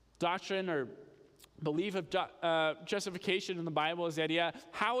 Doctrine or belief of justification in the Bible is the idea,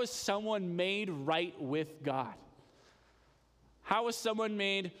 how is someone made right with God? How is someone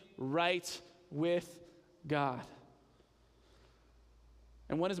made right with God?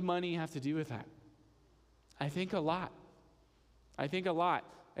 And what does money have to do with that? I think a lot.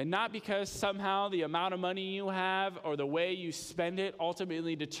 And not because somehow the amount of money you have or the way you spend it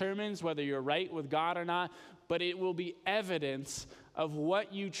ultimately determines whether you're right with God or not, but it will be evidence of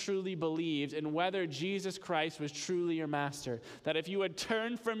what you truly believed and whether Jesus Christ was truly your master. That if you had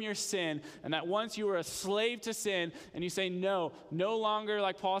turned from your sin and that once you were a slave to sin and you say, no longer,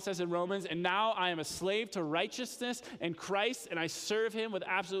 like Paul says in Romans, and now I am a slave to righteousness and Christ, and I serve him with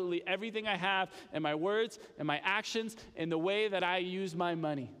absolutely everything I have in my words and my actions and the way that I use my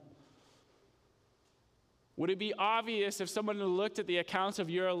money. Would it be obvious if someone looked at the accounts of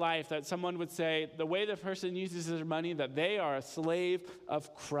your life that someone would say, the way the person uses their money, that they are a slave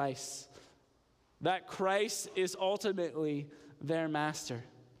of Christ? That Christ is ultimately their master.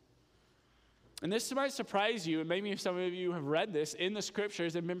 And this might surprise you, and maybe some of you have read this in the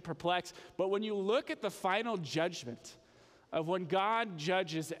scriptures and been perplexed, but when you look at the final judgment of when God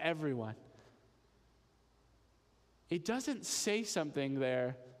judges everyone, it doesn't say something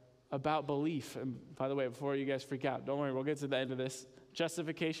there about belief. And by the way, before you guys freak out, don't worry, we'll get to the end of this.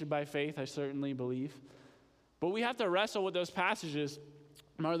 Justification by faith, I certainly believe. But we have to wrestle with those passages.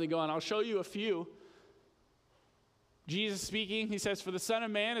 I'm already going. I'll show you a few. Jesus speaking, he says, for the Son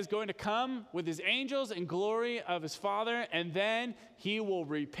of Man is going to come with his angels in glory of his Father, and then he will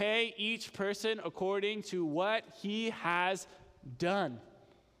repay each person according to what he has done.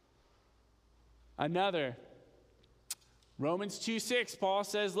 Another, Romans 2:6, Paul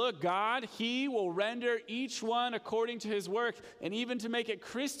says, look, God, he will render each one according to his work. And even to make it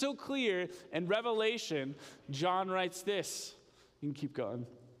crystal clear in Revelation, John writes this. You can keep going.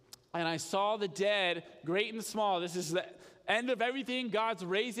 And I saw the dead, great and small. This is the end of everything. God's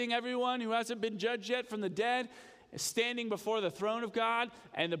raising everyone who hasn't been judged yet from the dead, standing before the throne of God,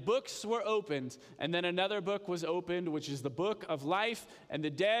 and the books were opened. And then another book was opened, which is the book of life, and the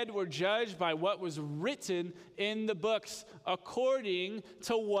dead were judged by what was written in the books according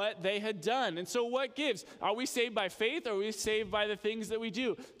to what they had done. And so what gives? Are we saved by faith, or are we saved by the things that we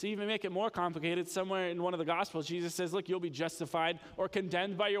do? To even make it more complicated, somewhere in one of the Gospels, Jesus says, look, you'll be justified or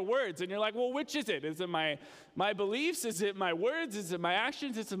condemned by your words. And you're like, well, which is it? Is it my beliefs? Is it my words? Is it my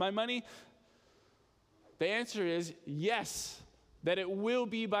actions? Is it my money? The answer is yes, that it will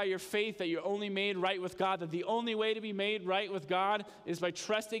be by your faith that you're only made right with God, that the only way to be made right with God is by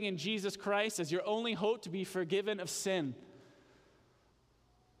trusting in Jesus Christ as your only hope to be forgiven of sin.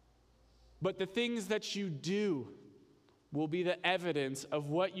 But the things that you do will be the evidence of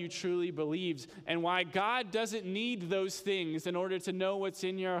what you truly believed and why God doesn't need those things in order to know what's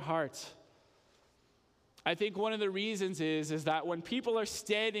in your heart. I think one of the reasons is that when people are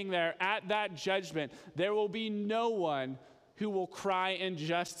standing there at that judgment, there will be no one who will cry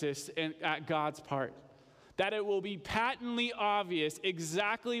injustice at God's part. That it will be patently obvious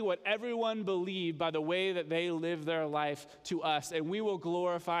exactly what everyone believed by the way that they live their life to us. And we will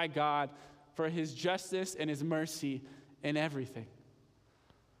glorify God for his justice and his mercy in everything.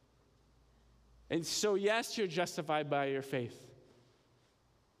 And so, yes, you're justified by your faith.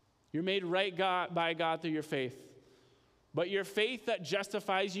 You're made right by God through your faith. But your faith that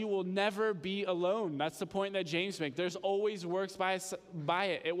justifies you will never be alone. That's the point that James makes. There's always works by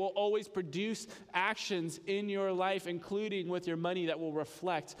it. It will always produce actions in your life, including with your money, that will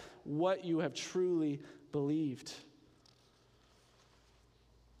reflect what you have truly believed.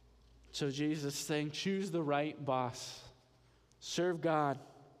 So Jesus is saying, choose the right boss. Serve God.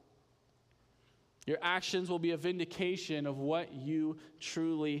 Your actions will be a vindication of what you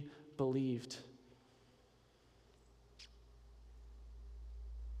truly believed.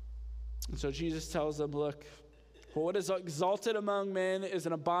 And so Jesus tells them, look, for what is exalted among men is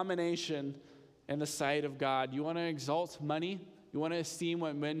an abomination in the sight of God. You want to exalt money? You want to esteem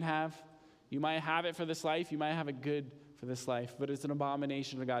what men have? You might have it for this life. You might have it good for this life. But it's an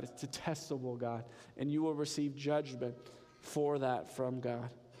abomination to God. It's detestable, God. And you will receive judgment for that from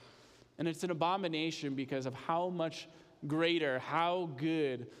God. And it's an abomination because of how much greater, how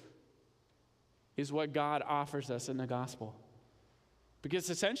good is what God offers us in the gospel.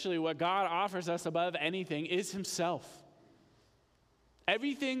 Because essentially what God offers us above anything is himself.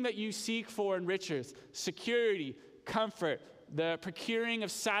 Everything that you seek for in riches, security, comfort, the procuring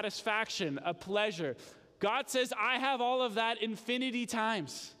of satisfaction, a pleasure, God says, I have all of that infinity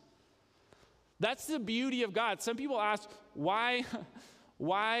times. That's the beauty of God. Some people ask, why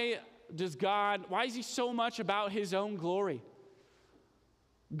is he so much about his own glory?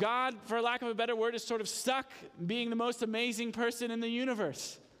 God, for lack of a better word, is sort of stuck being the most amazing person in the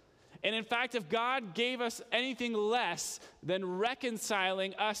universe. And in fact, if God gave us anything less than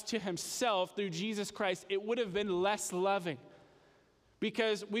reconciling us to himself through Jesus Christ, it would have been less loving.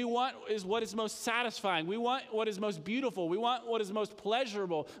 Because we want what is most satisfying. We want what is most beautiful. We want what is most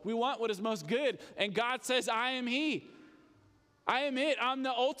pleasurable. We want what is most good. And God says, I am he. I am it. I'm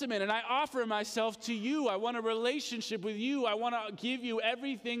the ultimate, and I offer myself to you. I want a relationship with you. I want to give you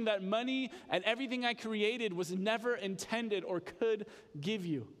everything that money and everything I created was never intended or could give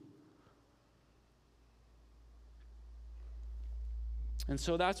you. And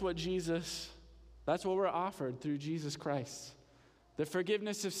so that's what we're offered through Jesus Christ. The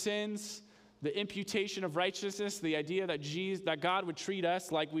forgiveness of sins, the imputation of righteousness, the idea that God would treat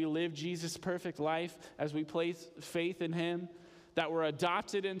us like we live Jesus' perfect life as we place faith in him, that we're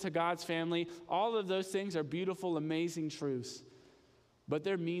adopted into God's family. All of those things are beautiful, amazing truths, but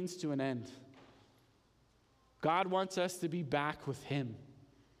they're means to an end. God wants us to be back with him.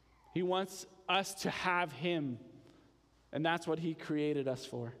 He wants us to have him, and that's what he created us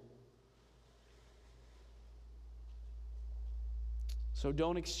for. So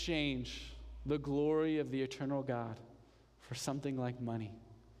don't exchange the glory of the eternal God for something like money.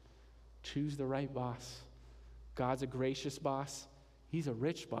 Choose the right boss. God's a gracious boss. He's a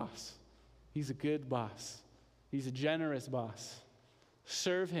rich boss. He's a good boss. He's a generous boss.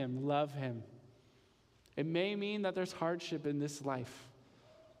 Serve him, love him. It may mean that there's hardship in this life,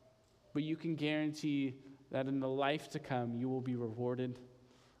 but you can guarantee that in the life to come, you will be rewarded.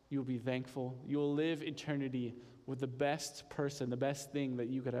 You will be thankful. You will live eternity with the best person, the best thing that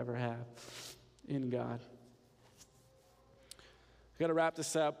you could ever have in God. I've got to wrap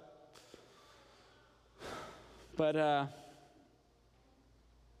this up. But there's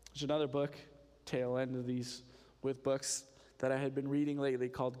another book, tail end of these with books, that I had been reading lately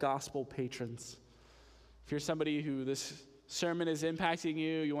called Gospel Patrons. If you're somebody who this sermon is impacting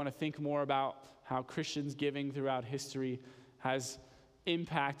you, you want to think more about how Christians giving throughout history has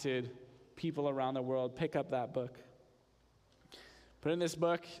impacted people around the world, pick up that book. But in this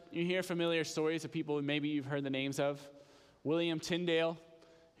book, you hear familiar stories of people who maybe you've heard the names of. William Tyndale,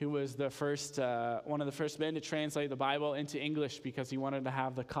 who was one of the first men to translate the Bible into English because he wanted to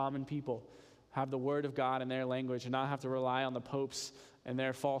have the common people have the word of God in their language and not have to rely on the popes and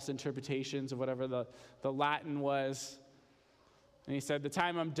their false interpretations of whatever the Latin was. And he said, the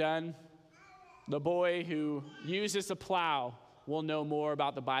time I'm done, the boy who uses a plow will know more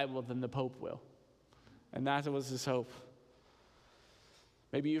about the Bible than the Pope will. And that was his hope.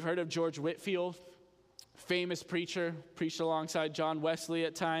 Maybe you've heard of George Whitefield. Famous preacher, preached alongside John Wesley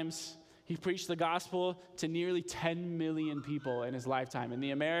at times. He preached the gospel to nearly 10 million people in his lifetime in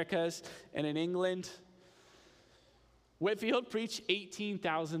the Americas and in England. Whitefield preached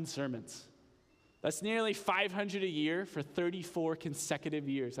 18,000 sermons. That's nearly 500 a year for 34 consecutive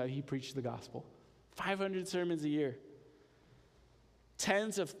years that he preached the gospel. 500 sermons a year.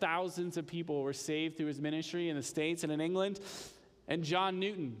 Tens of thousands of people were saved through his ministry in the States and in England. And John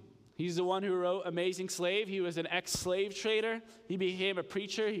Newton, he's the one who wrote Amazing Slave. He was an ex-slave trader. He became a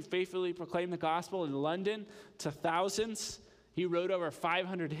preacher. He faithfully proclaimed the gospel in London to thousands. He wrote over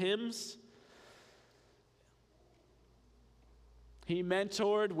 500 hymns. He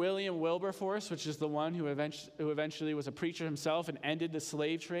mentored William Wilberforce, which is the one who eventually was a preacher himself and ended the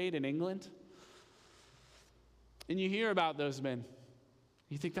slave trade in England. And you hear about those men.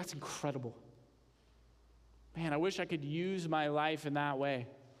 You think, that's incredible. Man, I wish I could use my life in that way.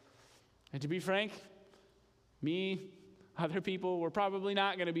 And to be frank, me, other people, we're probably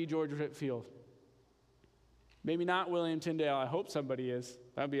not going to be George Whitefield. Maybe not William Tyndale. I hope somebody is.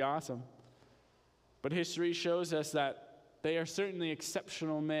 That would be awesome. But history shows us that they are certainly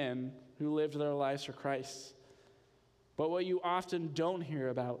exceptional men who lived their lives for Christ. But what you often don't hear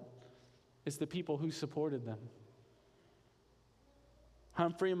about is the people who supported them.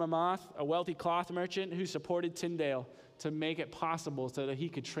 Humphrey Mammoth, a wealthy cloth merchant who supported Tyndale to make it possible so that he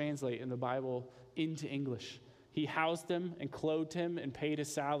could translate in the Bible into English. He housed him and clothed him and paid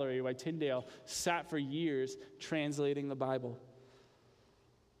his salary while Tyndale sat for years translating the Bible.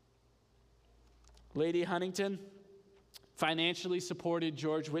 Lady Huntington financially supported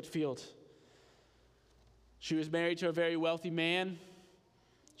George Whitefield. She was married to a very wealthy man.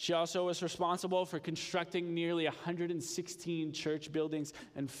 She also was responsible for constructing nearly 116 church buildings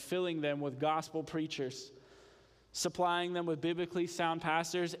and filling them with gospel preachers, supplying them with biblically sound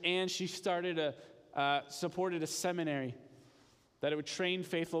pastors, and she supported a seminary that it would train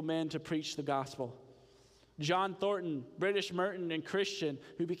faithful men to preach the gospel. John Thornton, British merchant and Christian,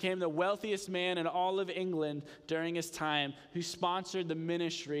 who became the wealthiest man in all of England during his time, who sponsored the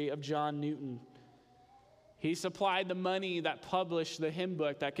ministry of John Newton. He supplied the money that published the hymn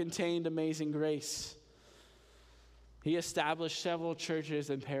book that contained Amazing Grace. He established several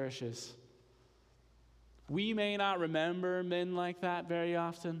churches and parishes. We may not remember men like that very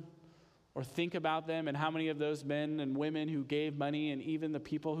often or think about them and how many of those men and women who gave money and even the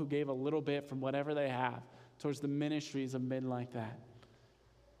people who gave a little bit from whatever they have towards the ministries of men like that.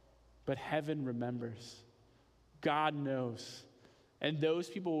 But heaven remembers. God knows. And those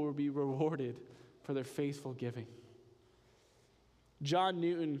people will be rewarded for their faithful giving. John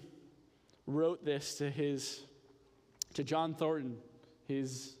Newton wrote this to John Thornton,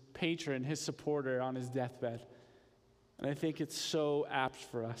 his patron, his supporter on his deathbed. And I think it's so apt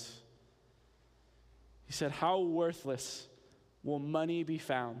for us. He said, "How worthless will money be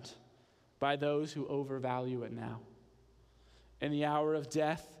found by those who overvalue it now, in the hour of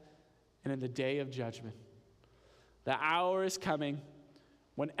death and in the day of judgment. The hour is coming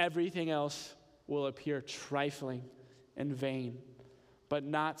when everything else will appear trifling and vain, but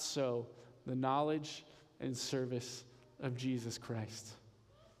not so the knowledge and service of Jesus Christ."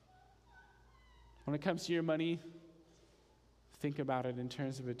 When it comes to your money, think about it in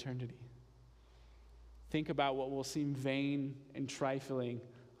terms of eternity. Think about what will seem vain and trifling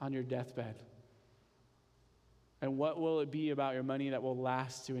on your deathbed. And what will it be about your money that will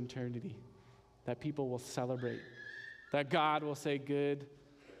last to eternity, that people will celebrate, that God will say, "Good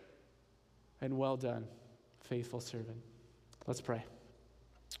and well done, faithful servant." Let's pray.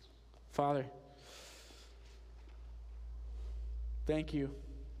 Father, thank you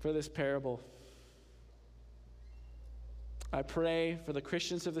for this parable. I pray for the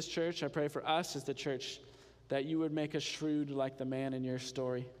Christians of this church. I pray for us as the church that you would make us shrewd like the man in your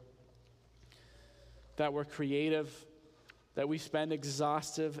story, that we're creative, that we spend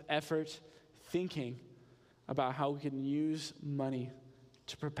exhaustive effort thinking about how we can use money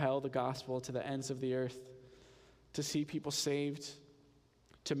to propel the gospel to the ends of the earth, to see people saved,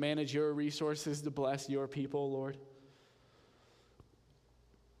 to manage your resources to bless your people, Lord.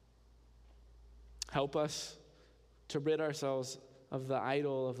 Help us to rid ourselves of the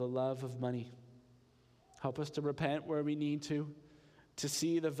idol of the love of money. Help us to repent where we need to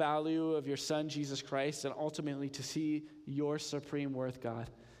see the value of your Son, Jesus Christ, and ultimately to see your supreme worth, God,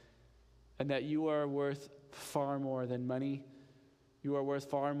 and that you are worth far more than money. You are worth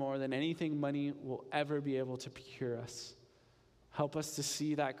far more than anything money will ever be able to procure us. Help us to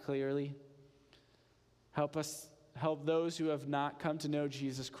see that clearly. Help those who have not come to know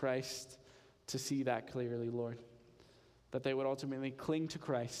Jesus Christ to see that clearly, Lord, that they would ultimately cling to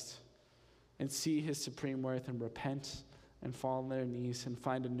Christ and see his supreme worth and repent and fall on their knees and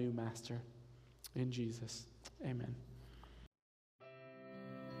find a new master in Jesus. Amen.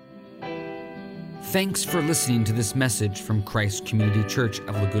 Thanks for listening to this message from Christ Community Church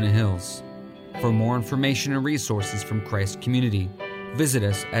of Laguna Hills. For more information and resources from Christ Community, visit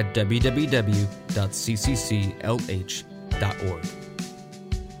us at www.ccclh.org.